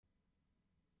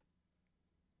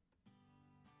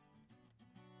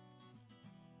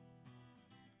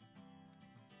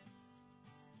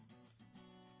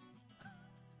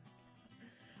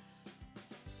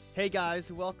Hey guys,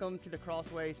 welcome to the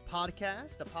Crossways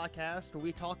podcast, a podcast where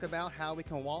we talk about how we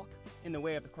can walk in the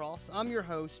way of the cross. I'm your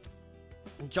host,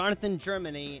 Jonathan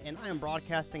Germany, and I am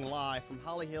broadcasting live from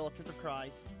Holly Hill Church of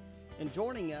Christ. And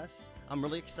joining us, I'm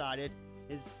really excited,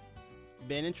 is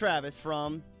Ben and Travis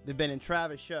from the Ben and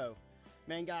Travis Show.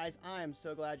 Man, guys, I am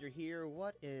so glad you're here.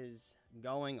 What is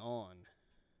going on?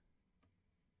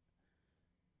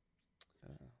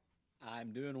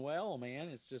 I'm doing well, man.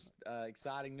 It's just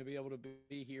exciting to be able to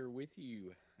be here with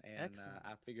you, and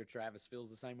I figure Travis feels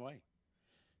the same way.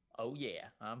 Oh yeah,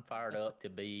 I'm fired up to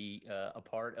be a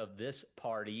part of this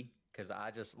party because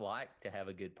I just like to have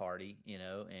a good party,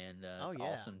 and it's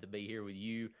awesome to be here with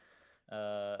you.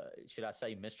 Should I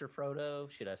say Mr. Frodo?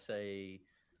 Should I say,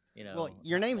 Well,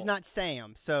 your name's not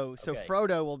Sam, so Okay.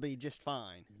 Frodo will be just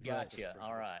fine. Gotcha.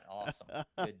 All right. Awesome.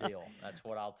 Good deal. That's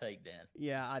what I'll take then.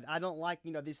 Yeah, I don't like,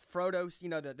 these Frodos,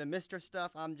 the Mr.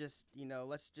 stuff. I'm just,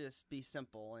 let's just be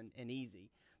simple and easy.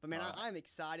 But, man, I'm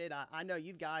excited. I know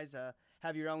you guys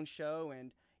have your own show,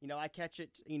 and, I catch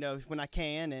it, when I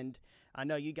can, and I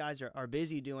know you guys are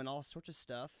busy doing all sorts of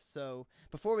stuff. So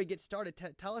before we get started,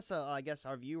 tell us, I guess,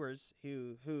 our viewers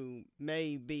who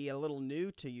may be a little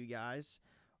new to you guys,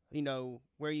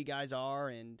 where you guys are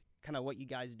and kind of what you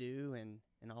guys do and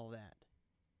all of that.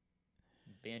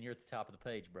 Ben, you're at the top of the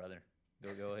page, brother.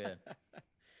 Go ahead.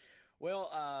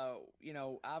 Well,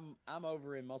 I'm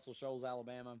over in Muscle Shoals,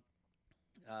 Alabama.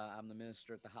 I'm the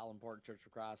minister at the Highland Park Church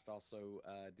of Christ. Also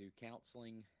do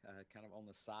counseling kind of on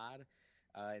the side.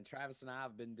 And Travis and I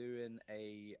have been doing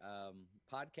a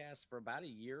podcast for about a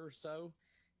year or so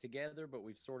together, but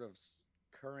we've sort of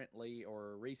currently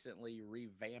or recently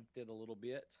revamped it a little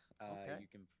bit. You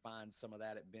can find some of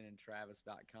that at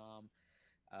benandtravis.com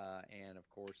and of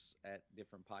course at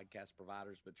different podcast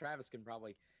providers, but Travis can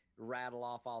probably rattle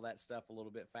off all that stuff a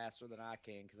little bit faster than I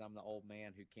can because I'm the old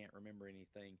man who can't remember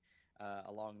anything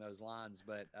along those lines.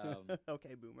 But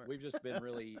okay, boomer. We've just been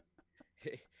really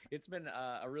it's been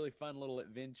a really fun little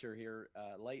adventure here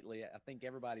lately. I think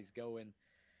everybody's going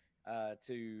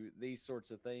to these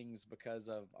sorts of things because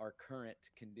of our current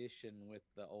condition with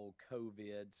the old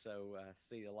COVID. So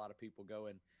see a lot of people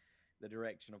going the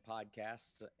direction of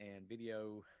podcasts and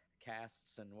video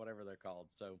casts and whatever they're called.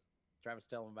 So Travis,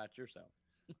 tell them about yourself.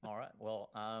 All right. Well,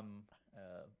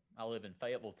 I live in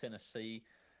Fayetteville, Tennessee.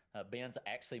 Ben's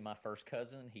actually my first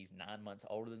cousin. He's 9 months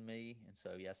older than me. And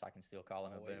so, yes, I can still call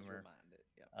him Always a boomer. Reminded.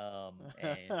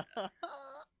 And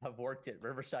I've worked at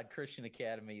Riverside Christian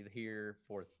Academy here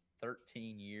for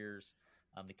 13 years.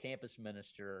 I'm the campus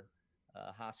minister,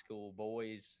 high school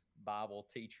boys Bible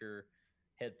teacher,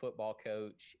 head football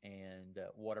coach, and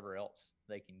whatever else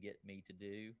they can get me to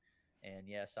do. And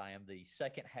yes, I am the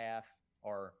second half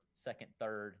or second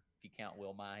third, if you count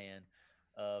Will Mahan,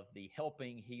 of the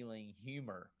Helping Healing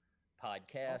Humor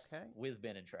podcast with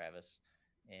Ben and Travis.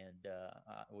 And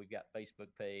we've got Facebook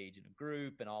page and a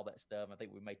group and all that stuff. I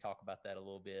think we may talk about that a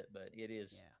little bit, but it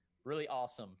is really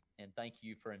awesome. And thank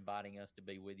you for inviting us to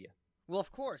be with you. Well,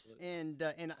 of course. And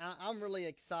I'm really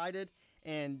excited.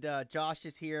 And Josh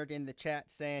is here in the chat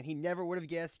saying he never would have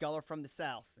guessed y'all are from the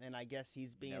South. And I guess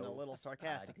he's being a little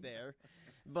sarcastic there.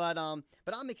 But I'm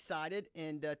excited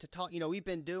and to talk. We've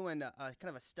been doing a kind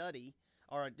of a study,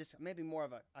 or just maybe more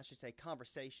of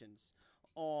conversations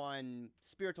on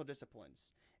spiritual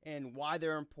disciplines and why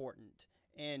they're important.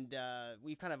 And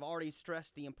we've kind of already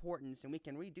stressed the importance, and we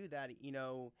can redo that,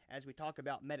 as we talk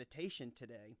about meditation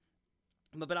today.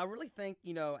 But I really think,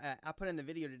 I put in the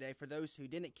video today for those who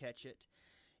didn't catch it,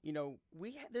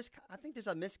 I think there's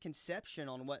a misconception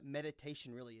on what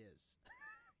meditation really is.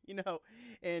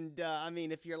 And I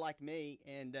mean, if you're like me,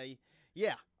 and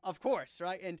yeah, of course,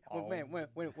 right? And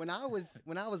when I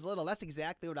was little, that's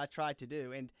exactly what I tried to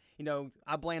do. And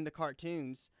I blame the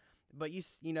cartoons, but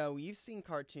you've seen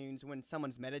cartoons when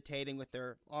someone's meditating with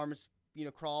their arms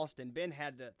crossed, and Ben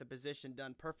had the position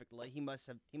done perfectly. He must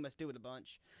do it a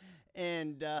bunch.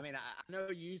 And I mean, I know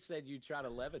you said you try to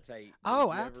levitate.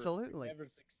 Oh, absolutely. Never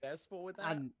successful with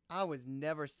that? I was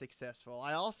never successful.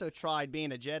 I also tried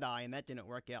being a Jedi, and that didn't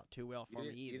work out too well for me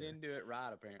either. You didn't do it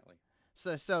right, apparently.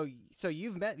 So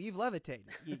you've levitated.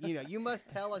 You must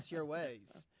tell us your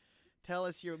ways. Tell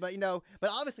us but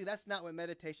obviously that's not what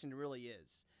meditation really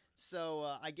is. So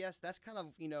I guess that's kind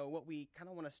of, what we kind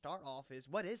of want to start off is,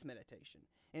 what is meditation?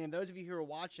 And those of you who are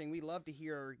watching, we love to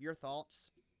hear your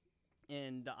thoughts.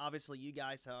 And obviously you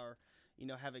guys are,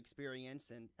 have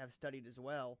experience and have studied as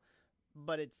well.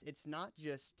 But it's not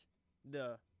just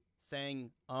the saying,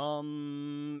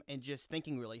 and just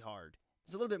thinking really hard.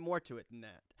 There's a little bit more to it than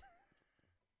that.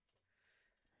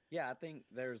 Yeah, I think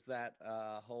there's that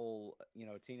whole,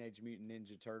 Teenage Mutant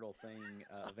Ninja Turtle thing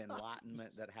of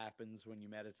enlightenment that happens when you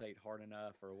meditate hard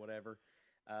enough or whatever.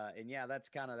 And yeah, that's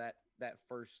kind of that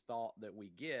first thought that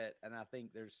we get. And I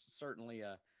think there's certainly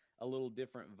a little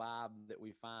different vibe that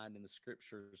we find in the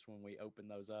scriptures when we open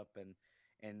those up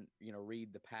and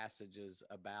read the passages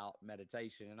about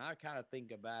meditation. And I kind of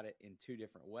think about it in two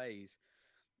different ways.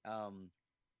 Um,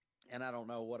 and I don't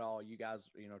know what all you guys,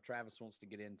 Travis wants to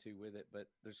get into with it, but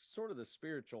there's sort of the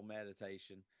spiritual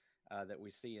meditation that we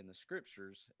see in the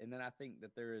scriptures, and then I think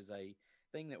that there is a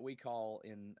thing that we call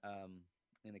in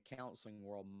the counseling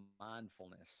world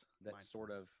mindfulness that sort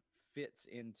of fits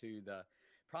into the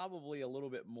probably a little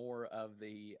bit more of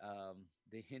the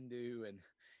Hindu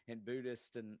and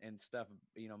Buddhist and stuff,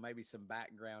 maybe some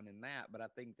background in that, but I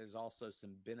think there's also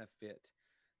some benefit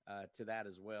to that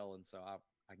as well, and so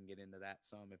I can get into that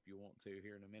some if you want to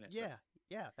here in a minute. Yeah,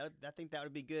 yeah. I think that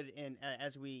would be good. And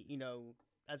as we,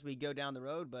 as we go down the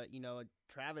road, but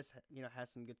Travis, has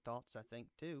some good thoughts, I think,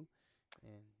 too.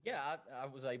 And Yeah, I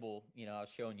was able, I was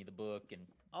showing you the book and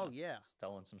oh yeah,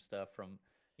 stolen some stuff from,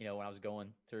 when I was going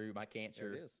through my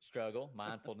cancer struggle,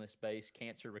 mindfulness-based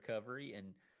cancer recovery.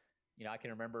 And, I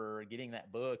can remember getting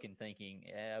that book and thinking,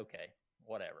 okay,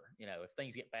 whatever. If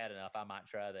things get bad enough, I might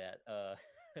try that.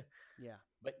 yeah.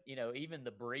 But, even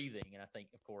the breathing, and I think,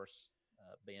 of course,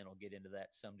 Ben will get into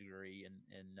that to some degree.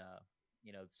 And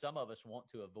some of us want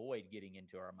to avoid getting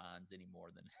into our minds any more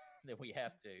than, than we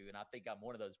have to. And I think I'm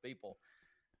one of those people.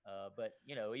 But,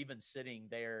 even sitting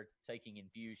there taking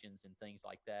infusions and things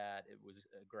like that, it was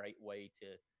a great way to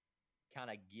kind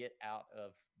of get out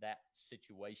of that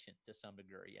situation to some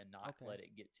degree and not let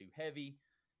it get too heavy.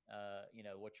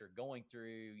 What you're going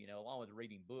through, along with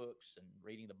reading books and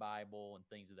reading the Bible and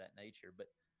things of that nature, but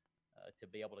to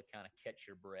be able to kind of catch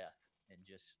your breath and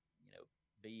just,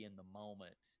 be in the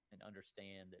moment and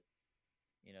understand that,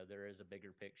 there is a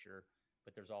bigger picture,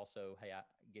 but there's also, hey,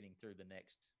 getting through the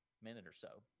next minute or so,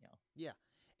 Yeah.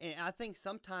 And I think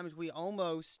sometimes we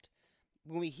almost,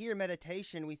 when we hear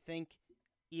meditation, we think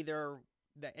either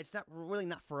that it's not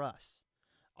for us,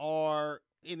 or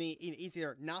I mean,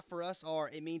 either not for us, or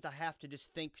it means I have to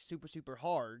just think super, super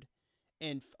hard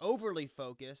and overly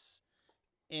focus,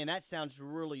 and that sounds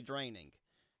really draining.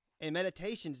 And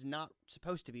meditation's not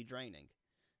supposed to be draining.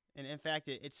 And in fact,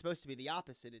 it's supposed to be the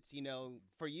opposite. It's,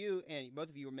 for you, and both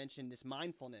of you were mentioned this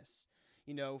mindfulness.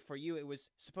 For you, it was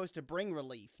supposed to bring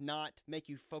relief, not make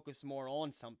you focus more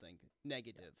on something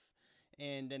negative.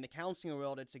 And in the counseling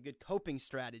world, it's a good coping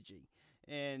strategy.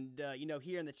 And,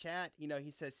 here in the chat,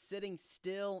 he says sitting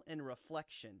still in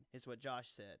reflection is what Josh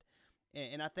said.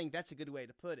 And I think that's a good way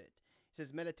to put it. He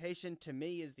says meditation to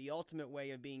me is the ultimate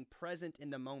way of being present in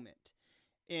the moment.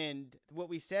 And what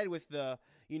we said with the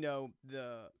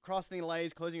crossing the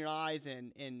legs, closing your eyes,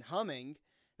 and humming,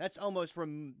 that's almost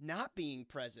from not being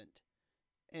present.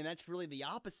 And that's really the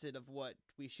opposite of what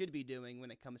we should be doing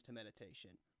when it comes to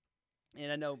meditation.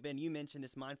 And I know, Ben, you mentioned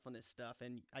this mindfulness stuff,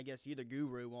 and I guess you're the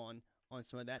guru on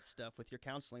some of that stuff with your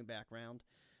counseling background.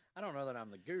 I don't know that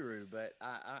I'm the guru, but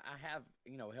I have,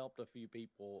 helped a few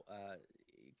people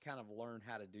kind of learn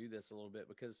how to do this a little bit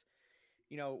because,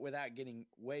 without getting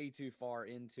way too far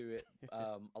into it,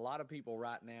 a lot of people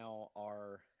right now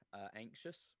are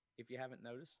anxious. If you haven't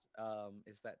noticed,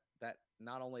 is that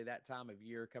not only that time of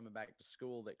year coming back to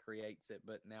school that creates it,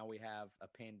 but now we have a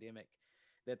pandemic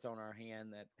that's on our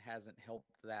hand that hasn't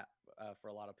helped that for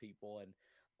a lot of people.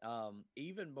 And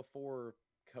even before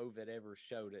COVID ever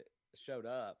showed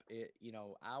up,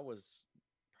 I was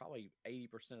probably 80%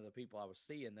 of the people I was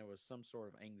seeing, there was some sort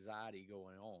of anxiety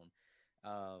going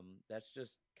on. That's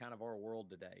just kind of our world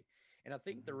today. And I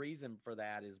think the reason for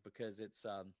that is because it's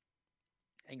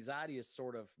anxiety is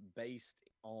sort of based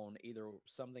on either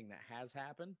something that has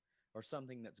happened or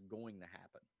something that's going to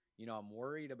happen. I'm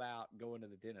worried about going to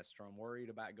the dentist, or I'm worried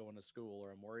about going to school,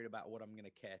 or I'm worried about what I'm going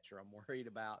to catch, or I'm worried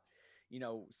about,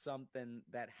 something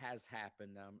that has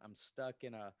happened. I'm stuck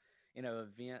in an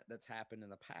event that's happened in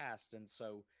the past. And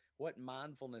so what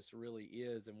mindfulness really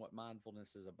is and what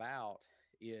mindfulness is about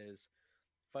is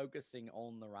focusing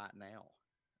on the right now.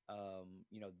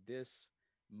 This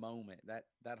moment,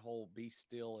 that whole be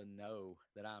still and know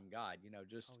that I'm God,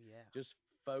 just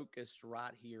focused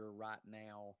right here, right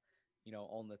now,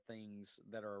 on the things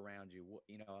that are around you.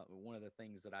 One of the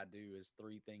things that I do is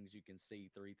 3 things you can see,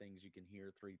 3 things you can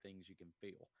hear, 3 things you can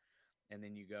feel. And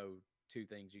then you go 2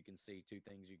 things you can see, 2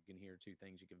 things you can hear, 2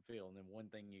 things you can feel. And then 1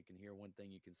 thing you can hear, 1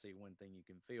 thing you can see, 1 thing you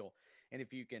can feel. And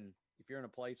if you're in a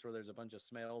place where there's a bunch of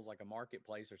smells like a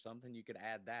marketplace or something, you could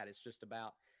add that. It's just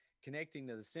about connecting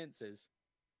to the senses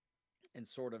and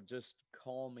sort of just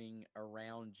calming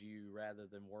around you rather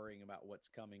than worrying about what's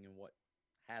coming and what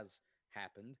has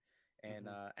happened. And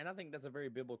I think that's a very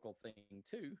biblical thing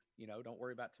too. Don't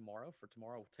worry about tomorrow, for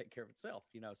tomorrow will take care of itself.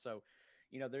 So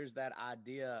there's that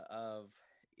idea of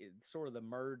sort of the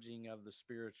merging of the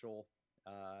spiritual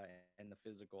and the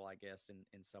physical, I guess,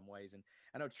 in some ways. And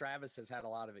I know Travis has had a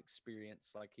lot of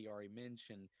experience, like he already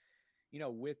mentioned,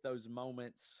 with those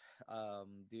moments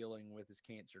dealing with his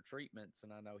cancer treatments.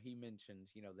 And I know he mentioned,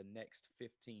 the next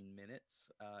 15 minutes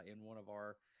in one of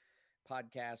our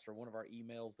podcasts or one of our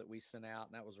emails that we sent out.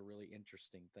 And that was a really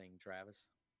interesting thing, Travis.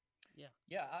 Yeah.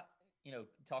 Yeah.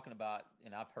 Talking about,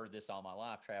 and I've heard this all my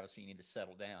life, Travis, you need to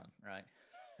settle down, right?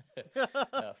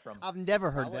 From I've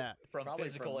never heard probably, that. From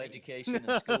physical education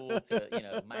in school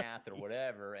to math or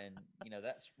whatever. And,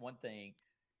 that's one thing,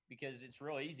 because it's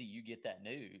real easy. You get that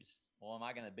news. Well, am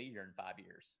I going to be here in 5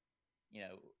 years?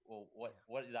 Well,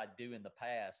 what did I do in the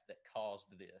past that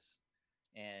caused this?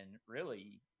 And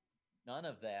really, none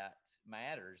of that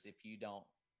matters if you don't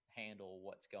handle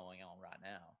what's going on right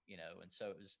now, And so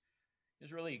it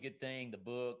was really a good thing. The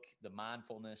book, the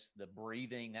mindfulness, the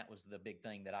breathing, that was the big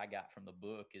thing that I got from the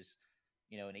book is,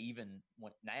 and even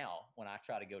now when I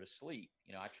try to go to sleep,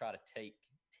 I try to take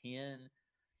 10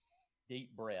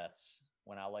 deep breaths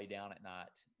when I lay down at night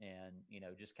and,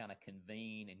 just kind of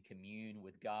convene and commune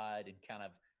with God and kind of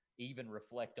even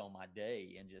reflect on my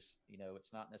day. And just,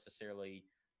 it's not necessarily,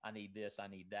 I need this, I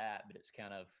need that, but it's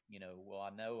kind of, well,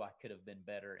 I know I could have been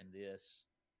better in this.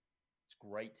 It's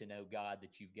great to know, God,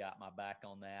 that you've got my back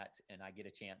on that. And I get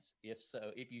a chance.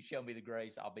 If you show me the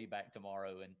grace, I'll be back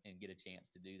tomorrow and get a chance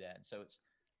to do that. And so it's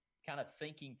kind of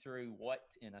thinking through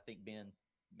and I think Ben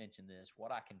mentioned this,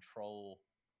 what I control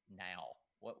now,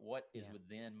 what is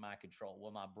within my control.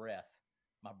 Well, my breath,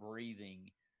 my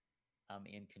breathing, I'm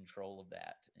in control of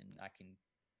that. And I can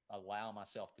allow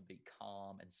myself to be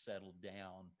calm and settled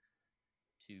down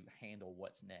to handle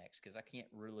what's next. Because I can't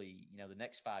really, the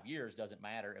next 5 years doesn't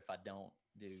matter if I don't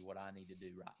do what I need to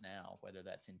do right now, whether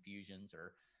that's infusions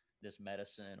or this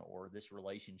medicine or this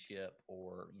relationship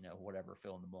or, whatever,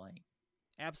 fill in the blank.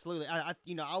 Absolutely.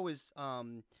 I was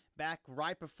back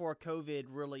right before COVID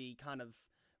really kind of,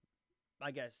 I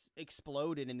guess,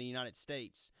 exploded in the United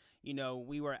States.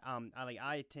 We were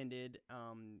I attended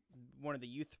one of the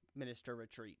youth minister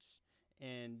retreats,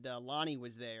 and Lonnie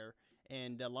was there,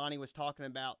 and Lonnie was talking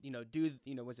about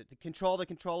was it the control the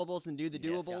controllables and do the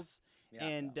doables? Yes,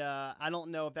 and I don't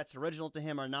know if that's original to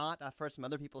him or not. I've heard some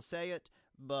other people say it,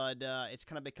 but it's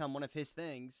kind of become one of his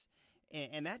things,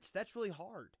 and that's really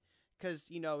hard because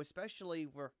especially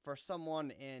for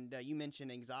someone, and you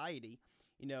mentioned anxiety.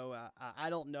 I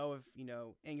don't know if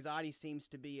anxiety seems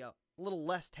to be a little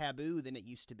less taboo than it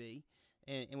used to be,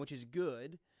 and which is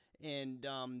good. And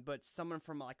but someone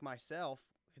from like myself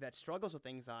that struggles with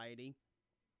anxiety,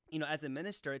 as a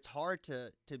minister, it's hard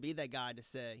to be that guy to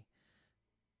say,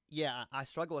 yeah, I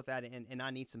struggle with that, and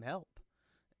I need some help.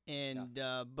 And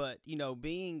but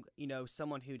being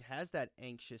someone who has that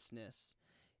anxiousness,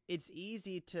 it's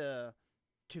easy to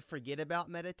forget about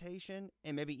meditation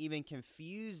and maybe even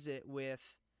confuse it with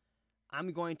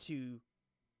I'm going to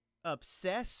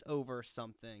obsess over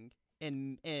something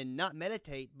and not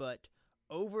meditate, but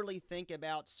overly think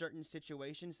about certain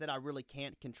situations that I really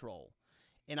can't control.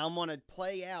 And I'm going to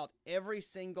play out every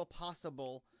single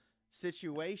possible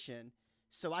situation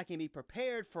so I can be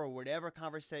prepared for whatever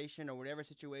conversation or whatever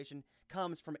situation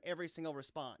comes from every single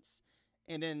response.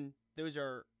 And then those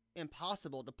are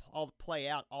impossible to play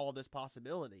out all of those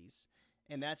possibilities,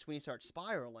 and that's when you start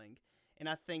spiraling. And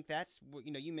I think that's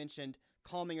you mentioned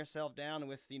calming yourself down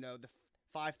with the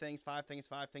five things,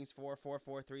 4 4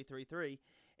 4 3 3 3,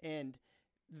 and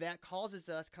that causes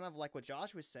us, kind of like what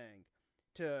Josh was saying,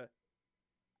 to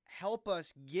help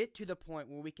us get to the point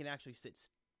where we can actually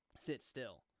sit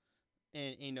still.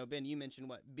 And Ben, you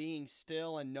mentioned being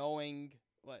still and knowing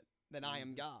that I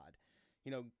am God.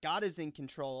 God is in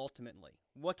control ultimately.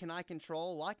 What can I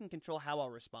control? Well, I can control how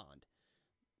I'll respond.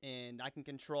 And I can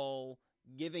control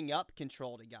giving up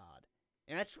control to God.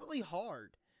 And that's really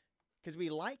hard because we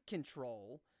like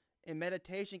control, and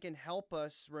meditation can help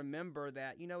us remember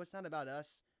that, it's not about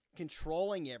us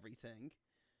controlling everything.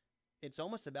 It's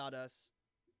almost about us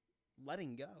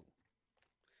letting go.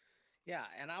 Yeah,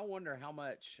 and I wonder how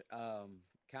much I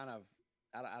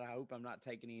hope I'm not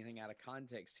taking anything out of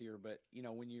context here, but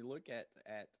when you look at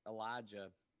Elijah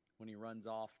when he runs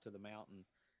off to the mountain,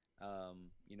 and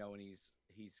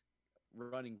he's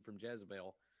running from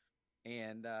Jezebel,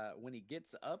 and when he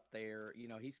gets up there,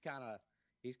 he's kind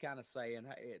of saying,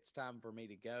 "Hey, it's time for me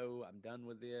to go. I'm done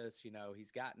with this."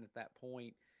 He's gotten at that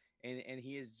point, and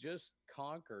he has just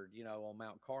conquered, on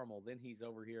Mount Carmel. Then he's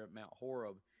over here at Mount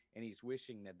Horeb, and he's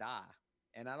wishing to die.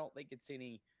 And I don't think it's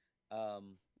any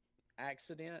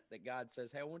accident that God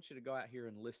says, "Hey, I want you to go out here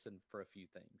and listen for a few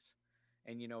things."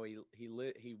 And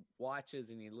he watches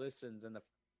and he listens, and the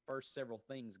first several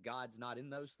things, God's not in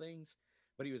those things,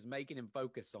 but he was making him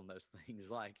focus on those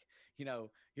things. Like,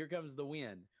 here comes the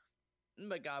wind,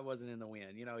 but God wasn't in the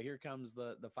wind. Here comes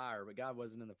the fire, but God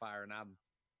wasn't in the fire. And I'm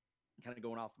kind of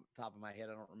going off the top of my head.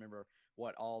 I don't remember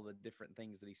what all the different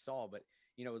things that he saw, but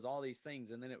it was all these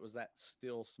things. And then it was that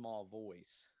still small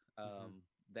voice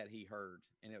that he heard.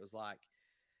 And it was like,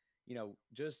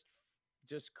 just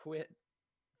quit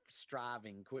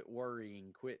striving, quit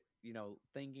worrying, quit,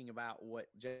 thinking about what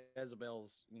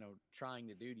Jezebel's, trying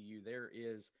to do to you. There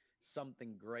is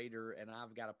something greater, and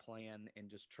I've got a plan, and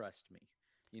just trust me,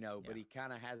 but he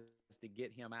kind of has to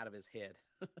get him out of his head,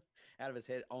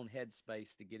 own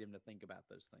headspace, to get him to think about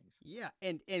those things. Yeah.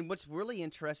 And what's really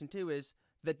interesting too is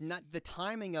the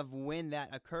timing of when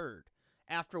that occurred,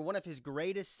 after one of his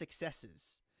greatest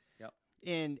successes. Yep.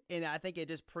 And I think it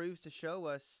just proves to show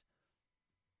us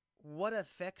what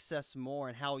affects us more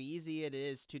and how easy it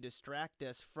is to distract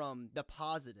us from the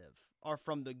positive or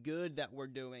from the good that we're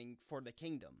doing for the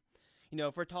kingdom.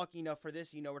 If we're talking, for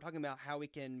this, we're talking about how we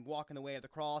can walk in the way of the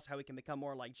cross, how we can become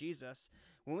more like Jesus.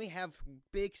 When we have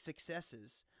big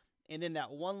successes and then that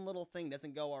one little thing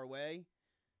doesn't go our way,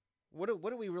 what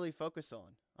do we really focus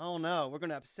on? Oh no, we're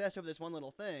going to obsess over this one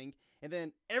little thing, and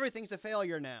then everything's a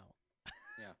failure now.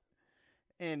 Yeah.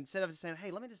 And instead of saying,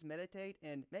 hey, let me just meditate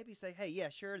and maybe say, hey, yeah,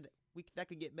 sure, that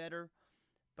could get better,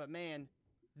 but man,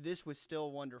 this was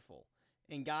still wonderful,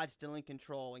 and God's still in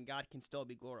control, and God can still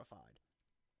be glorified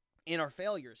in our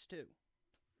failures too.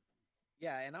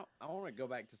 Yeah, and I want to go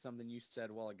back to something you said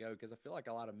a while ago, because I feel like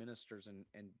a lot of ministers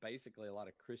and basically a lot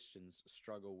of Christians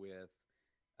struggle with,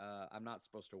 I'm not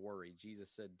supposed to worry. Jesus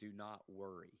said, do not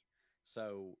worry.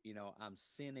 So, I'm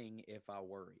sinning if I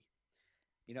worry.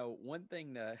 One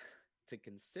thing to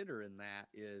consider in that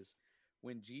is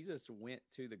when Jesus went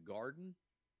to the garden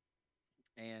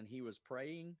and he was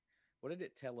praying, what did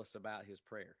it tell us about his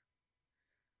prayer?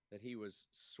 That he was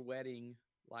sweating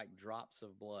like drops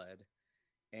of blood.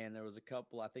 And there was a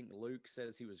couple, I think Luke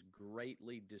says he was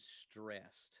greatly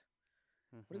distressed.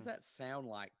 Mm-hmm. What does that sound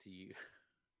like to you?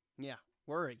 Yeah,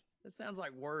 worry. That sounds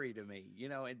like worry to me,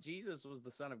 and Jesus was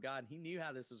the Son of God. He knew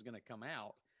how this was going to come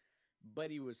out,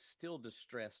 but he was still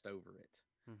distressed over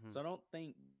it. Mm-hmm. So I don't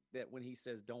think that when he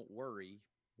says don't worry,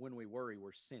 when we worry,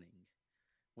 we're sinning.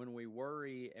 When we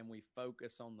worry and we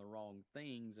focus on the wrong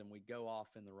things and we go off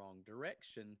in the wrong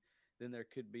direction, then there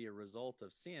could be a result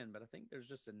of sin. But I think there's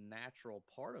just a natural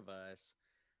part of us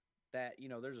that,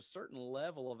 there's a certain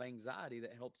level of anxiety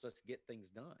that helps us get things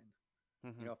done.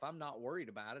 Mm-hmm. If I'm not worried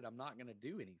about it, I'm not going to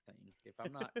do anything. If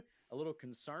I'm not a little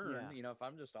concerned, if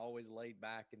I'm just always laid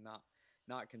back and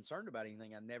not concerned about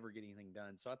anything, I never get anything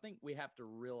done. So I think we have to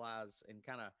realize and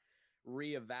kind of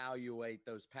reevaluate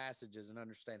those passages and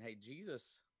understand, hey,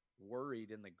 Jesus worried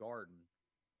in the garden,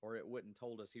 or it wouldn't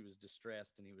told us he was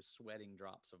distressed and he was sweating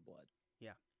drops of blood.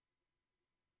 Yeah.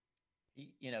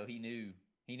 He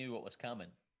knew what was coming,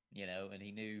 and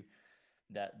he knew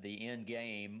that the end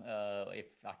game, if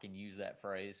I can use that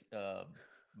phrase.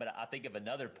 But I think of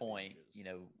another point,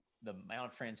 the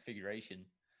Mount of Transfiguration,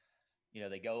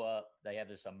 they go up, they have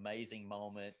this amazing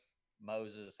moment.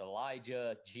 Moses,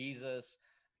 Elijah, Jesus,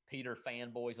 Peter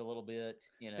fanboys a little bit,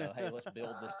 hey, let's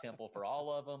build this temple for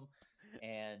all of them.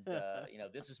 And,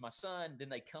 this is my son. Then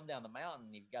they come down the mountain,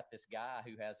 and you've got this guy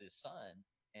who has his son,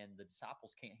 and the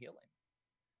disciples can't heal him.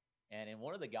 And in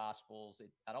one of the Gospels,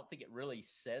 I don't think it really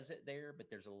says it there, but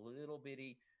there's a little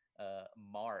bitty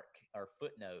mark or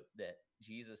footnote that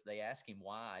Jesus, they ask him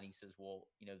why, and he says, well,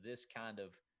 this kind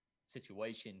of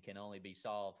situation can only be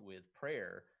solved with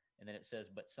prayer. And then it says,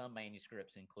 but some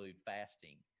manuscripts include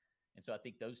fasting. And so I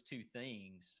think those two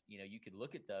things, you could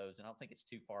look at those, and I don't think it's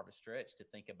too far of a stretch to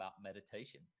think about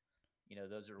meditation.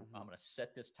 Those are, I'm going to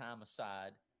set this time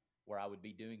aside where I would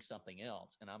be doing something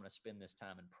else, and I'm going to spend this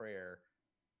time in prayer.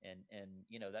 And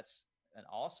that's an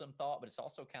awesome thought, but it's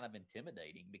also kind of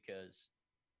intimidating, because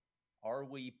are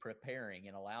we preparing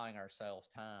and allowing ourselves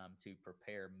time to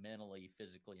prepare mentally,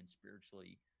 physically, and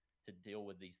spiritually to deal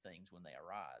with these things when they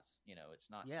arise? It's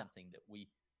not something that we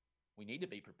need to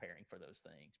be preparing for those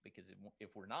things, because if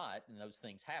we're not, and those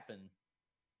things happen,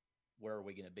 where are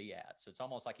we going to be at? So it's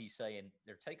almost like he's saying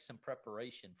there takes some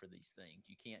preparation for these things.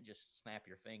 You can't just snap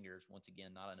your fingers, once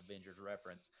again, not an Avengers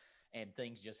reference, and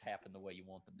things just happen the way you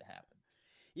want them to happen.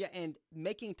 Yeah, and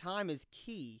making time is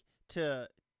key to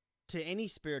any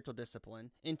spiritual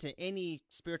discipline and to any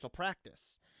spiritual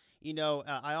practice.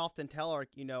 I often tell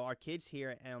our kids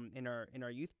here in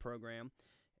our youth program,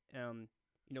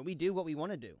 we do what we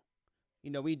want to do.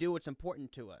 We do what's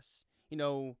important to us.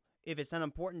 If it's not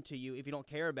important to you, if you don't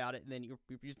care about it, then you're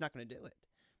just not going to do it.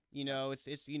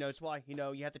 It's why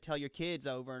you have to tell your kids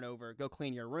over and over, go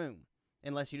clean your room,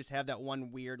 unless you just have that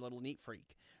one weird little neat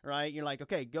freak, right? You're like,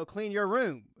 okay, go clean your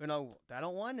room. I don't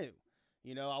want to.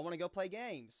 I want to go play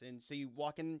games, and so you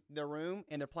walk in their room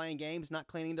and they're playing games, not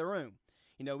cleaning their room.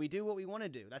 We do what we want to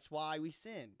do. That's why we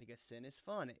sin, because sin is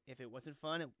fun. If it wasn't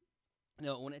fun, it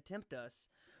wouldn't tempt us.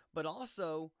 But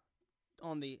also,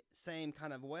 on the same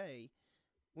kind of way,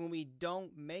 when we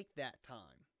don't make that time,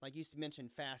 like you mentioned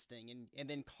fasting, and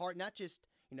then not just,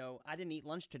 I didn't eat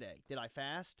lunch today. Did I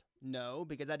fast? No,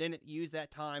 because I didn't use that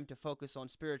time to focus on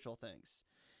spiritual things.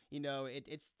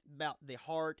 It's about the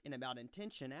heart and about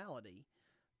intentionality.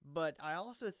 But I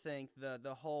also think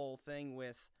the whole thing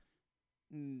with,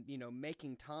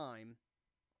 making time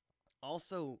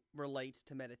also relates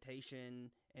to meditation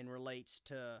and relates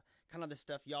to kind of the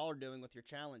stuff y'all are doing with your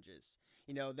challenges.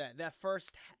 That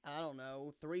first, I don't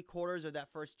know, 3/4 of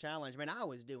that first challenge, man, I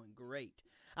was doing great.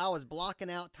 I was blocking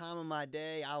out time of my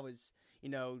day. I was,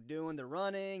 doing the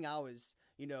running. I was,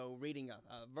 reading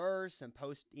a verse and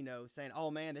saying,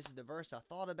 oh man, this is the verse I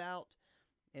thought about.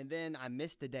 And then I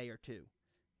missed a day or two.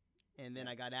 And then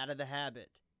I got out of the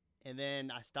habit. And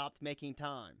then I stopped making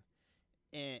time.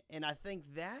 And I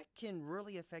think that can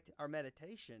really affect our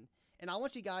meditation. And I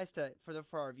want you guys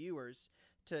for our viewers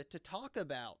to talk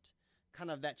about kind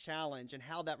of that challenge and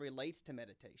how that relates to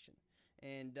meditation.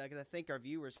 And because I think our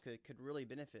viewers could really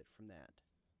benefit from that.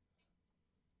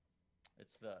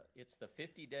 It's the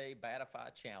 50-day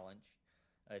Batify challenge.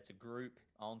 It's a group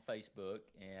on Facebook,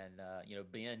 and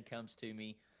Ben comes to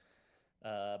me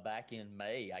back in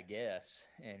May, I guess,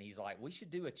 and he's like, we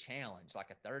should do a challenge, like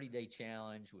a 30-day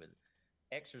challenge with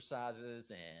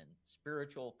exercises and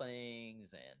spiritual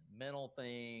things and mental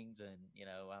things, and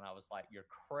and I was like, you're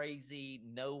crazy.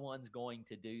 No one's going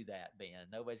to do that, Ben.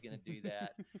 Nobody's going to do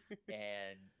that.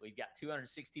 And we've got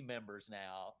 260 members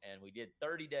now, and we did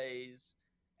 30 days,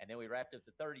 and then we wrapped up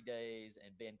the 30 days,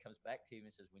 and Ben comes back to me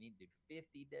and says, we need to do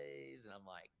 50 days. And I'm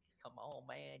like, come on,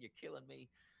 man, you're killing me.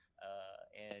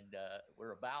 And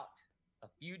we're about a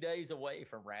few days away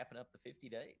from wrapping up the 50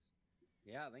 days.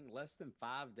 Yeah, I think less than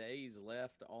 5 days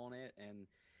left on it. And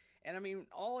I mean,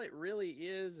 all it really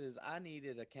is I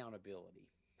needed accountability.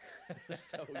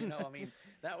 So,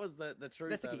 that was the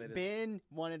truth of it. Ben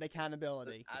wanted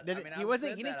accountability. He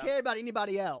didn't care about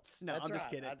anybody else. No, I'm just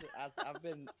kidding.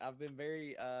 I've been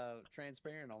very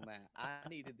transparent on that. I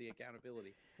needed the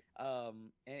accountability.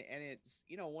 And it's,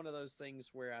 one of those things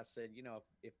where I said,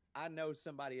 if I know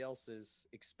somebody else is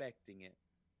expecting it,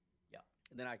 yeah,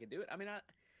 then I can do it. I mean, I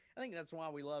think that's why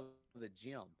we love the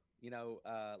gym.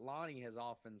 Lonnie has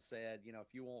often said,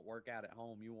 if you won't work out at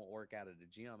home, you won't work out at a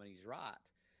gym. And he's right.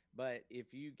 But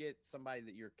if you get somebody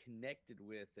that you're connected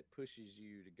with that pushes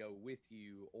you to go with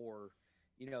you, or,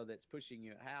 that's pushing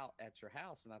you out at your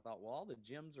house. And I thought, well, all the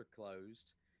gyms are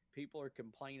closed. People are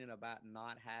complaining about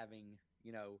not having,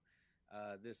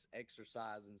 this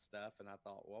exercise and stuff. And I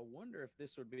thought, well, I wonder if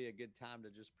this would be a good time to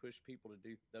just push people to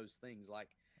do those things like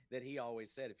that. He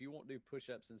always said, if you won't do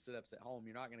push-ups and sit-ups at home,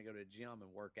 you're not going to go to a gym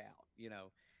and work out,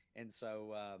 And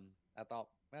so I thought,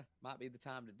 might be the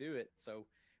time to do it. So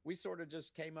we sort of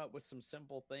just came up with some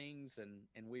simple things,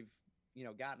 and we've,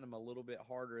 gotten them a little bit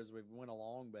harder as we went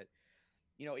along. But,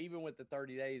 even with the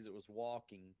 30 days, it was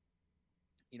walking,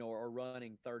 or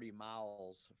running 30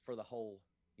 miles for the whole,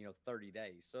 30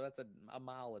 days. So that's a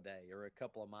mile a day, or a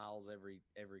couple of miles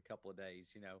every couple of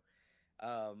days,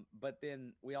 but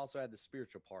then we also had the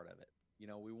spiritual part of it.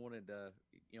 We wanted to,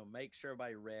 make sure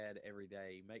everybody read every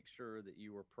day, make sure that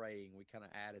you were praying. We kind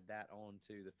of added that on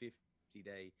to the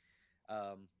 50-day.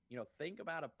 Think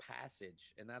about a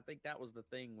passage. And I think that was the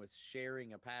thing with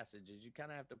sharing a passage, is you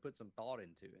kind of have to put some thought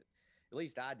into it. At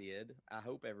least I did. I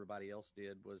hope everybody else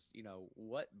did. Was,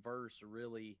 what verse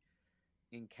really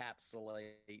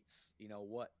encapsulates,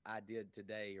 what I did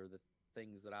today, or the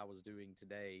things that I was doing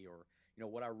today, or,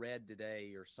 what I read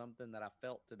today, or something that I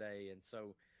felt today. And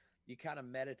so you kind of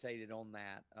meditated on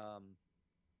that.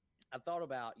 I thought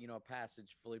about, a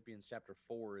passage, Philippians chapter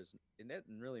 4, it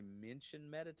doesn't really mention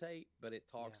meditate, but it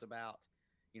talks about,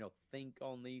 think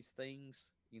on these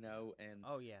things, and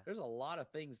oh yeah, there's a lot of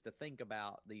things to think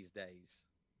about these days,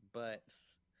 but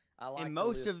I like, and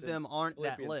most of them aren't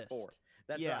that list. 4.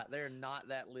 That's right. They're not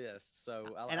that list. So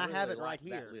I really have it like right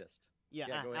here. That list.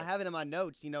 Yeah, I have it in my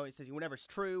notes. It says whatever's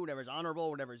true, whatever's honorable,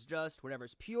 whatever's just,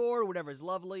 whatever's pure, whatever's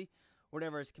lovely,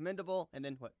 whatever is commendable, and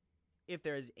then what? If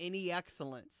there is any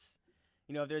excellence,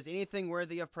 You know, if there's anything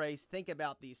worthy of praise, think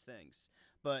about these things.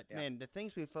 But Yeah. man, the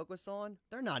things we focus on,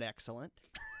 they're not excellent.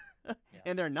 Yeah.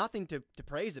 And they're nothing to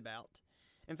praise about.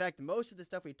 In fact, most of the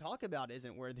stuff we talk about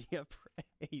isn't worthy of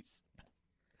praise.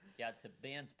 Yeah, to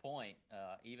Ben's point,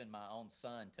 even my own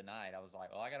son tonight, I was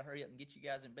like, "Oh, I got to hurry up and get you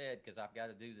guys in bed because I've got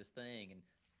to do this thing." And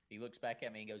he looks back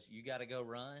at me and goes, "You got to go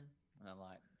run?" And I'm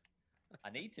like, "I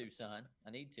need to, son. I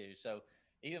need to." So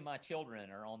even my children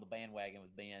are on the bandwagon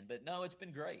with Ben. But no, it's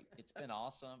been great. It's been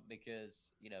awesome because,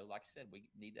 like I said, we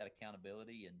need that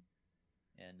accountability,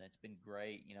 and it's been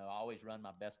great. I always run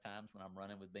my best times when I'm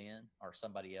running with Ben or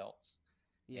somebody else.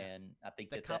 Yeah. And I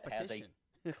think The that has a competition.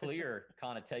 clear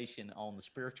connotation on the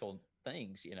spiritual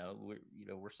things.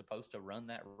 We're supposed to run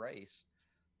that race,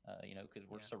 because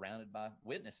we're Yeah. surrounded by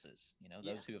witnesses,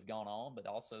 those who have gone on, but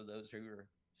also those who are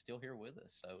still here with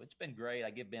us. So it's been great.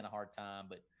 I give Ben a hard time,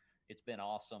 but it's been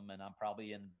awesome. And I'm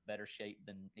probably in better shape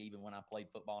than even when I played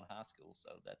football in high school.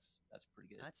 So that's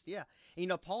pretty good. Yeah.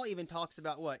 And, Paul even talks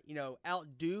about what,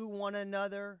 outdo one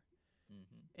another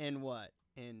Mm-hmm. and what?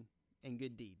 And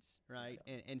good deeds, right?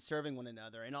 Yeah. And serving one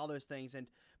another and all those things.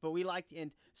 But we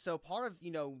and so part of,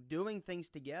 doing things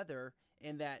together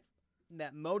and that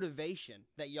motivation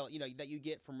that that you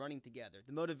get from running together,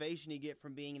 the motivation you get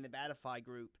from being in the Batify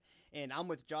group. And I'm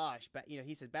with Josh, but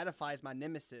he says Batify is my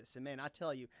nemesis, and man, I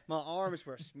tell you, my arms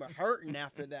were hurting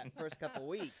after that first couple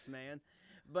weeks, man.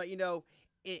 But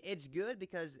it's good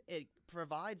because it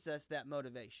provides us that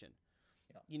motivation.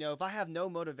 Yeah. If I have no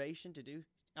motivation to do,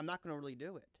 I'm not going to really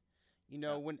do it.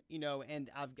 When and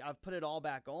I've put it all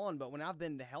back on, but when I've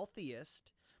been the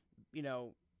healthiest,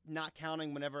 not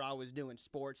counting whenever I was doing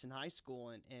sports in high school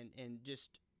and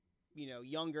just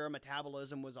younger,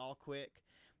 metabolism was all quick.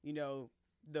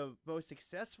 The most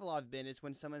successful I've been is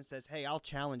when someone says, "Hey, I'll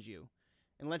challenge you,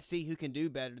 and let's see who can do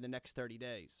better the next 30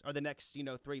 days or the next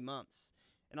 3 months."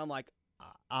 And I'm like,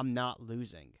 I'm not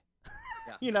losing.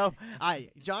 Yeah.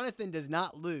 Jonathan does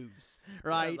not lose,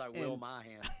 right? Sounds like Will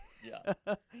Mahan. Yeah.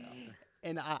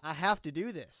 And I have to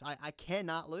do this. I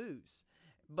cannot lose.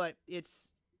 But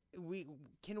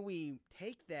can we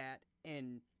take that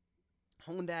and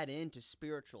hone that into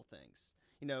spiritual things?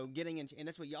 Getting in, and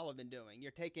that's what y'all have been doing. You're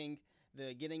taking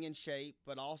the getting in shape,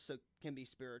 but also can be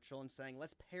spiritual, and saying,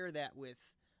 let's pair that with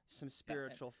some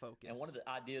spiritual focus. And one of the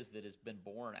ideas that has been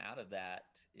born out of that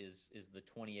is the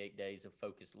 28 Days of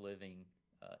Focused Living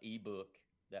ebook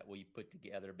that we put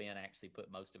together. Ben actually put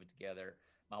most of it together.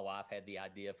 My wife had the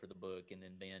idea for the book, and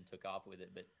then Ben took off with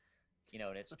it. But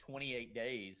and it's 28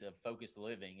 days of focused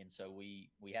living, and so we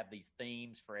have these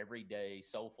themes for every day.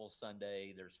 Soulful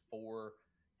Sunday. There's 4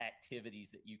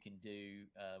 activities that you can do,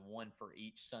 one for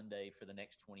each Sunday for the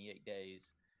next 28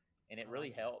 days. And it really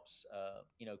helps,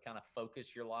 kind of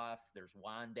focus your life. There's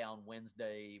Wind Down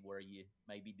Wednesday where you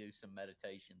maybe do some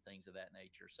meditation, things of that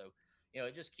nature. So,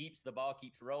 it just keeps the ball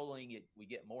keeps rolling. We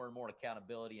get more and more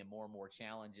accountability and more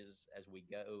challenges as we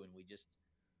go. And we just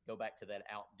go back to that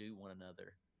outdo one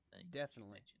another thing.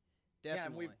 Definitely. Yeah,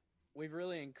 and we've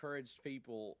really encouraged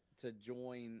people to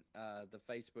join the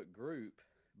Facebook group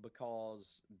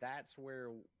because that's where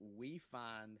we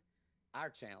find our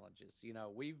challenges.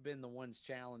 We've been the ones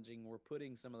challenging. We're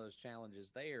putting some of those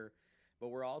challenges there, but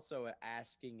we're also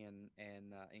asking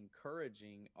and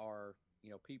encouraging our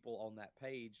people on that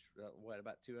page.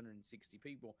 About 260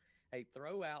 people. Hey,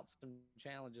 throw out some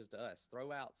challenges to us.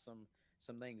 Throw out some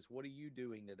things. What are you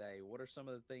doing today? What are some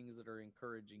of the things that are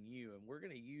encouraging you? And we're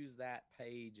going to use that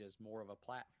page as more of a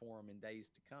platform in days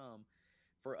to come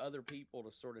for other people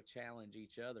to sort of challenge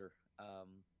each other.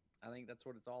 I think that's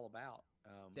what it's all about.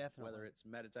 Definitely. Whether it's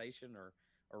meditation or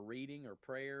reading or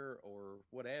prayer or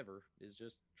whatever, is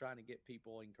just trying to get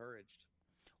people encouraged.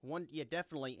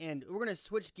 Definitely. And we're going to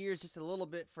switch gears just a little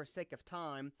bit for sake of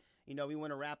time. We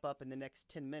want to wrap up in the next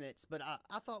 10 minutes, but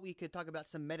I thought we could talk about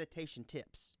some meditation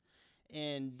tips.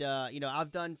 And,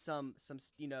 I've done some,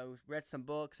 read some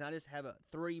books, and I just have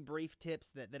 3 brief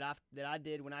tips that I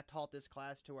did when I taught this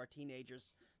class to our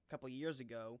teenagers a couple of years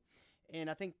ago. And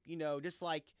I think, just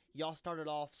like y'all started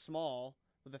off small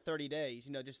with the 30 days,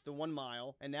 just the 1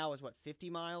 mile, and now is 50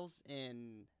 miles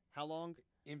in how long?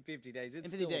 In 50 days.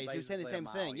 It's in 50 still days. You're saying the same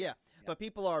thing. Yeah. But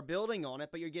people are building on it,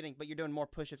 but you're doing more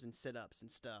push-ups and sit-ups and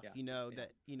stuff,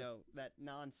 that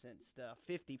nonsense stuff,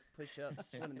 50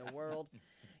 push-ups, what in the world,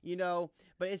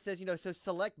 but it says, so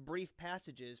select brief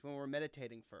passages when we're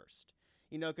meditating first,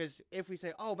 because if we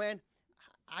say, oh man,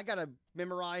 I got to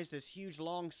memorize this huge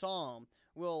long psalm,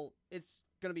 well, it's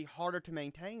going to be harder to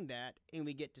maintain that, and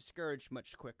we get discouraged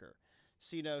much quicker.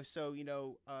 So,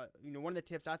 one of the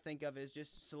tips I think of is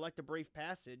just select a brief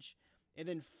passage and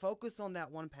then focus on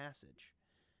that one passage.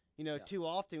 Yeah. Too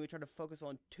often we try to focus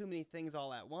on too many things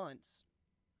all at once.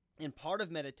 And part of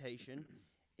meditation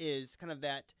is kind of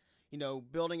that,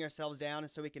 building ourselves down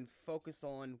and so we can focus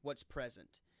on what's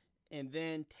present. And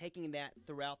then taking that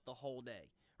throughout the whole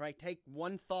day, right? Take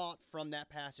one thought from that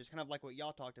passage, kind of like what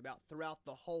y'all talked about, throughout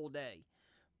the whole day.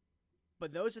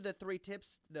 But those are the three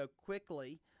tips, though,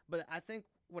 quickly. But I think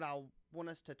what I want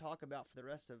us to talk about for the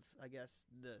rest of, this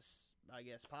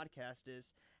podcast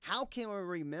is how can we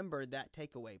remember that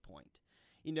takeaway point?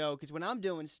 Because when I'm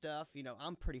doing stuff,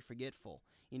 I'm pretty forgetful.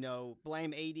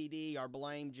 Blame ADD or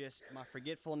blame just my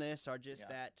forgetfulness or just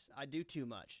that I do too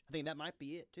much. I think that might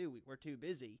be it too. We're too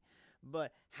busy.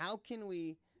 But how can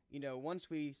we, once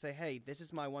we say, hey, this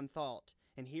is my one thought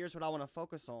and here's what I want to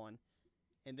focus on,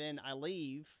 and then I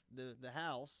leave the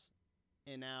house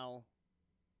and now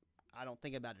I don't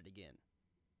think about it again.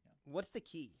 Yeah. What's the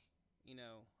key?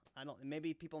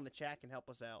 Maybe people in the chat can help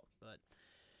us out, but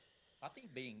I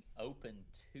think being open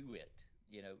to it,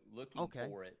 looking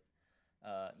for it.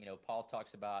 Paul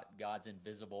talks about God's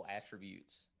invisible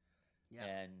attributes. Yeah.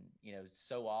 And,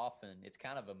 so often it's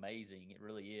kind of amazing. It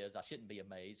really is. I shouldn't be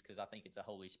amazed because I think it's a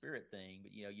Holy Spirit thing,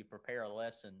 but, you prepare a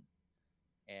lesson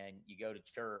and you go to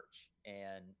church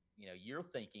and, you're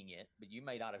thinking it, but you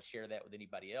may not have shared that with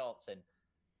anybody else. And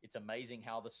it's amazing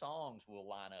how the songs will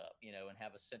line up, and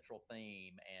have a central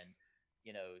theme. And,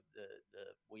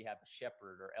 we have a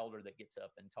shepherd or elder that gets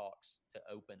up and talks to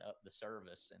open up the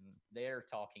service, and they're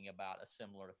talking about a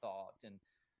similar thought. And,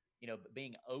 but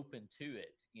being open to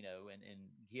it, and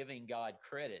giving God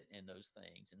credit in those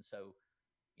things. And so,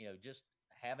 just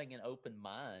having an open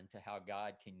mind to how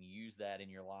God can use that in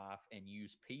your life and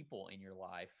use people in your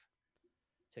life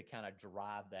to kind of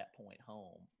drive that point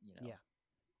home, Yeah.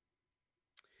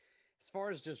 As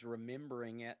far as just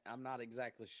remembering it, I'm not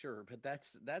exactly sure, but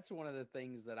that's one of the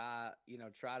things that I,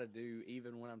 try to do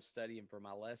even when I'm studying for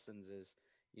my lessons is,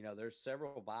 there's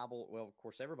several Bible. Well, of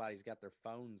course, everybody's got their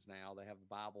phones now. They have the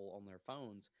Bible on their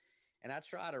phones. And I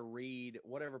try to read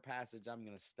whatever passage I'm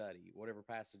going to study, whatever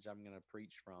passage I'm going to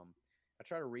preach from. I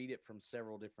try to read it from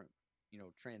several different,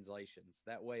 translations.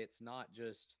 That way it's not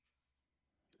just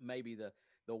maybe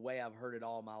the way I've heard it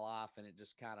all my life and it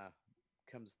just kind of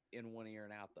comes in one ear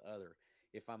and out the other.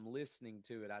 If I'm listening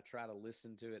to it, I try to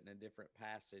listen to it in a different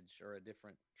passage or a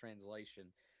different translation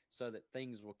so that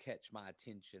things will catch my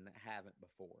attention that haven't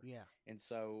before. Yeah. And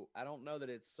so I don't know that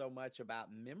it's so much about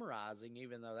memorizing,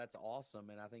 even though that's awesome.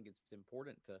 And I think it's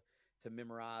important to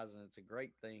memorize and it's a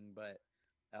great thing. But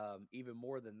even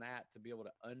more than that, to be able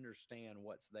to understand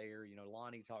what's there.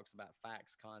 Lonnie talks about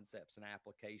facts, concepts, and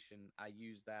application. I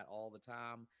use that all the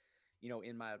time.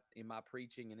 In my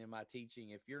preaching and in my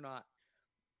teaching, if you're not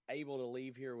able to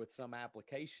leave here with some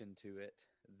application to it,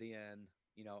 then,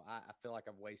 I feel like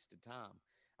I've wasted time.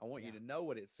 I want you to know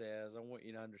what it says. I want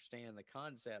you to understand the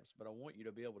concepts, but I want you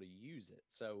to be able to use it.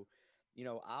 So,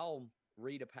 I'll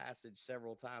read a passage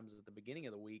several times at the beginning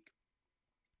of the week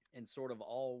and sort of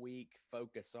all week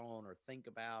focus on or think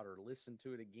about or listen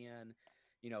to it again,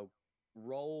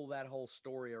 roll that whole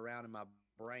story around in my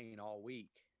brain all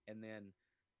week. And then,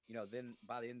 then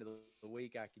by the end of the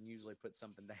week, I can usually put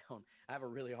something down. I have a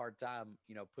really hard time,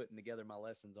 putting together my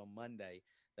lessons on Monday.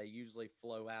 They usually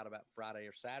flow out about Friday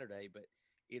or Saturday, but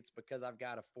it's because I've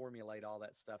got to formulate all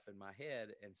that stuff in my head.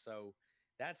 And so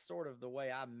that's sort of the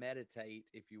way I meditate,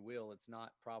 if you will. It's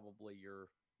not probably your,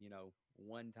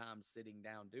 one time sitting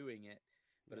down doing it.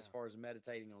 But as far as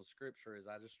meditating on scripture is,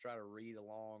 I just try to read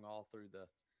along all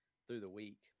through the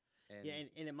week. And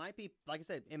it might be, like I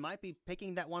said, it might be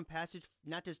picking that one passage,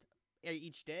 not just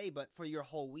each day, but for your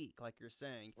whole week, like you're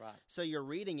saying. Right. So you're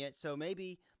reading it. So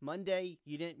maybe Monday,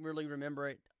 you didn't really remember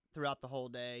it throughout the whole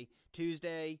day.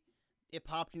 Tuesday, it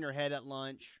popped in your head at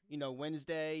lunch.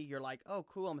 Wednesday, you're like, oh,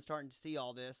 cool, I'm starting to see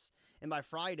all this. And by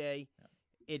Friday,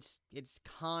 it's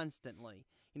constantly.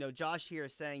 Josh here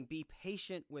is saying, be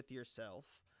patient with yourself.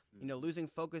 Losing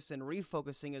focus and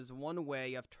refocusing is one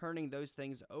way of turning those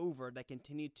things over that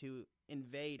continue to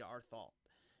invade our thought,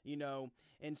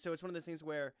 and so it's one of those things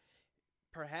where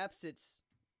perhaps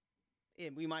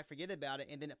we might forget about it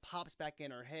and then it pops back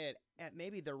in our head at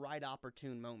maybe the right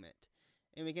opportune moment.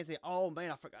 And we can say, oh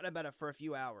man, I forgot about it for a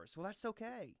few hours. Well, that's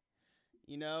okay.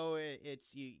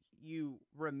 It's you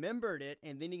remembered it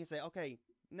and then you can say, okay,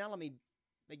 now let me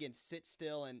again sit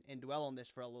still and dwell on this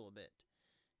for a little bit.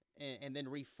 And then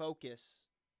refocus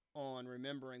on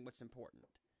remembering what's important.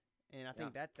 And I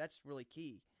think that's really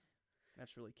key.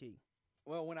 That's really key.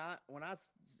 Well, when I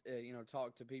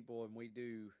talk to people and we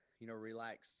do,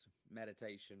 relaxed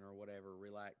meditation or whatever,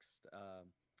 relaxed,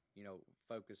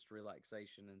 focused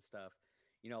relaxation and stuff,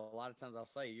 you know, a lot of times I'll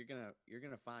say you're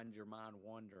gonna find your mind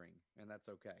wandering, and that's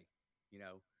okay. You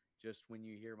know, just when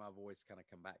you hear my voice kind of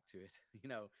come back to it, you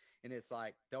know, and it's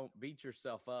like, don't beat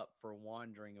yourself up for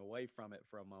wandering away from it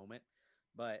for a moment,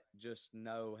 but just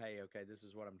know, hey, okay, this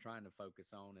is what I'm trying to focus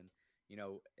on. And, you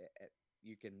know,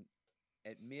 you can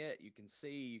admit, you can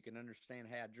see, you can understand,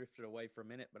 hey, I drifted away for a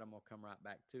minute, but I'm going to come right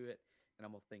back to it and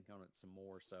I'm going to think on it some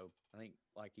more. So I think,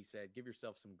 like he said, give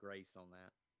yourself some grace on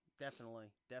that. Definitely,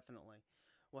 definitely.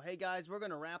 Well, hey guys, we're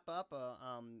going to wrap up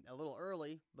a little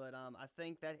early, but I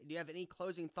think that, do you have any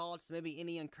closing thoughts, maybe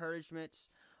any encouragements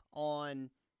on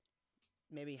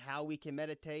maybe how we can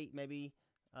meditate, maybe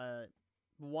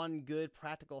one good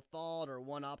practical thought or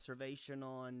one observation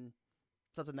on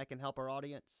something that can help our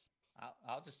audience?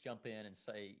 I'll just jump in and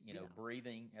say, you know,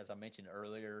 breathing, as I mentioned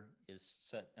earlier, is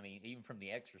set. I mean, even from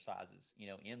the exercises, you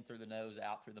know, in through the nose,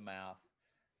 out through the mouth,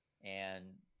 and,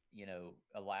 you know,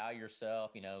 allow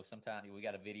yourself, you know, sometimes we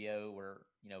got a video where,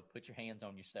 you know, put your hands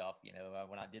on yourself. You know,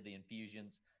 when I did the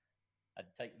infusions, I'd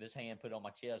take this hand, put it on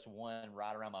my chest, one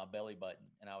right around my belly button,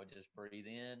 and I would just breathe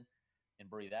in and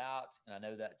breathe out. And I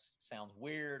know that sounds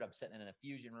weird. I'm sitting in an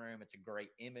infusion room. It's a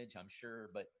great image, I'm sure,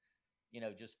 but, you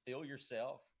know, just feel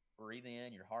yourself, breathe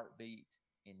in your heartbeat.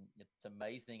 And it's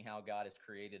amazing how God has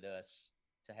created us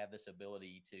to have this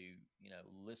ability to, you know,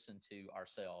 listen to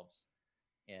ourselves.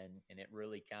 And it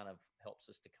really kind of helps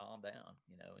us to calm down,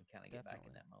 you know, and kind of get back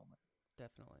in that moment.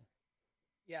 Definitely.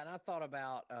 Yeah, and I thought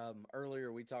about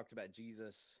earlier we talked about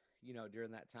Jesus, you know,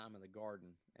 during that time in the garden,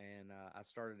 and I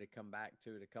started to come back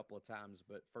to it a couple of times.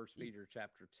 But First Peter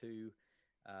chapter 2,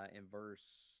 in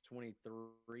verse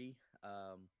 23,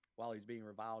 while he's being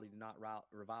reviled, he did not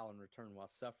revile in return. While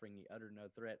suffering, he uttered no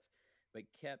threats, but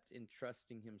kept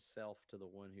entrusting himself to the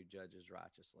one who judges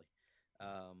righteously.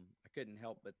 I couldn't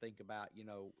help but think about, you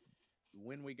know,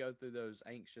 when we go through those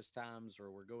anxious times,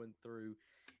 or we're going through,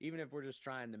 even if we're just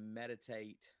trying to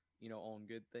meditate, you know, on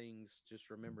good things, just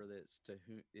remember that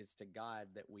it's to God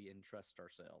that we entrust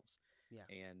ourselves. Yeah.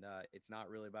 And it's not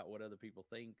really about what other people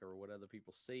think or what other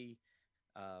people see,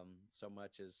 so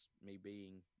much as me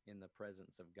being in the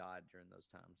presence of God during those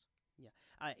times.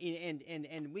 Yeah,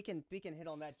 and we can hit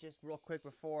on that just real quick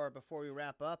before we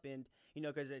wrap up. And, you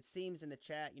know, because it seems in the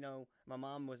chat, you know, my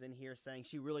mom was in here saying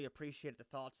she really appreciated the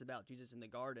thoughts about Jesus in the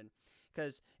garden,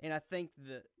 and I think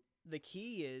the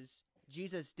key is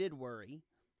Jesus did worry.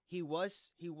 He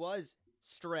was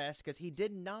stressed because he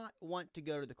did not want to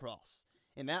go to the cross.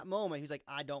 In that moment, he's like,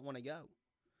 I don't want to go,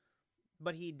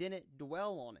 but he didn't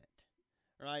dwell on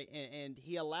it, right? And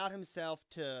he allowed himself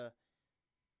to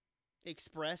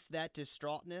express that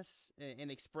distraughtness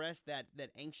and express that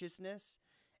anxiousness.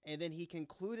 And then he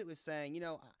concluded with saying, you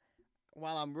know,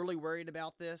 while I'm really worried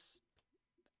about this,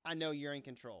 I know you're in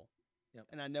control. Yep.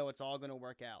 And I know it's all going to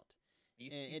work out. You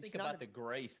think about the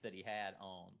grace that he had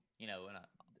on, you know, and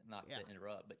not to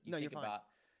interrupt, but you think about,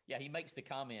 he makes the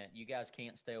comment, you guys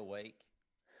can't stay awake.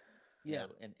 You know,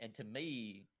 and to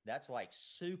me, that's like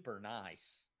super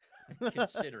nice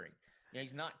considering, you know,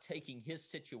 he's not taking his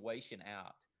situation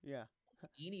out. Yeah.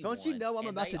 Anyone, don't you know I'm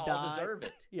about to die? They all deserve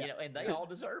it. You know, and they all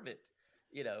deserve it.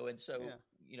 You know, and so,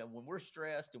 you know, when we're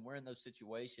stressed and we're in those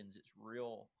situations, it's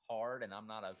real hard. And I'm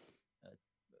not a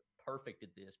perfect at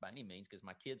this by any means, because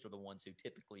my kids are the ones who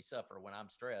typically suffer when I'm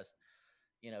stressed.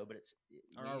 You know, but it's we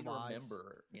need to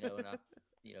remember, you know, and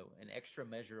you know, an extra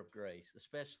measure of grace,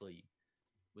 especially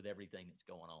with everything that's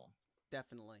going on.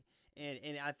 Definitely.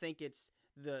 And I think it's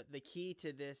the key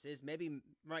to this is maybe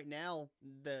right now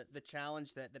the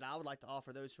challenge that I would like to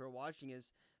offer those who are watching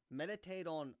is meditate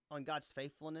on God's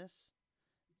faithfulness.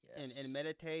 Yes. and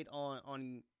meditate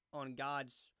on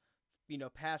God's, you know,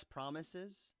 past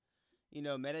promises. You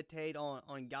know, meditate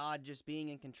on God just being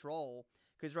in control,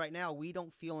 because right now we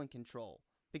don't feel in control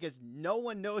because no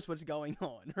one knows what's going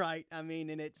on, right? I mean,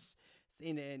 and it's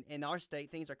in our state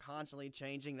things are constantly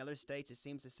changing. In other states it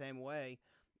seems the same way.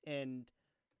 And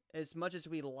as much as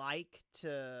we like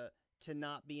to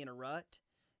not be in a rut,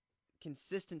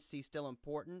 consistency is still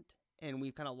important, and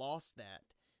we've kind of lost that.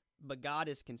 But God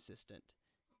is consistent,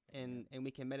 and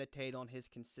we can meditate on his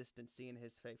consistency and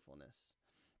his faithfulness.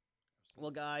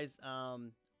 Well, guys,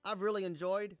 I've really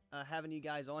enjoyed having you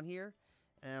guys on here.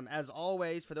 As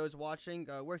always, for those watching,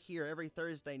 we're here every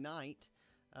Thursday night,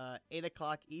 8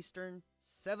 o'clock Eastern,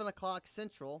 7 o'clock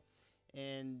Central.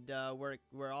 And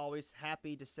we're always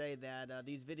happy to say that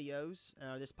these videos,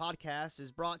 this podcast,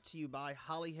 is brought to you by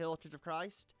Holly Hill Church of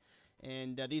Christ,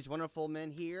 and these wonderful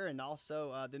men here, and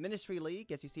also the Ministry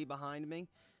League, as you see behind me.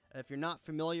 If you're not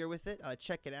familiar with it,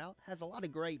 check it out. It has a lot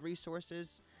of great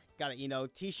resources. Got a, you know,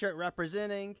 T-shirt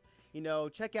representing.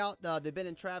 check out the Ben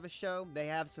and Travis show. They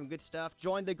have some good stuff.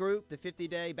 Join the group, the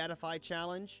 50-day Batify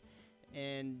Challenge.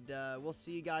 And we'll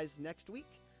see you guys next week.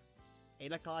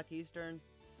 8 o'clock Eastern,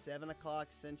 7 o'clock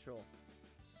Central.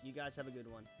 You guys have a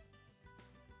good one.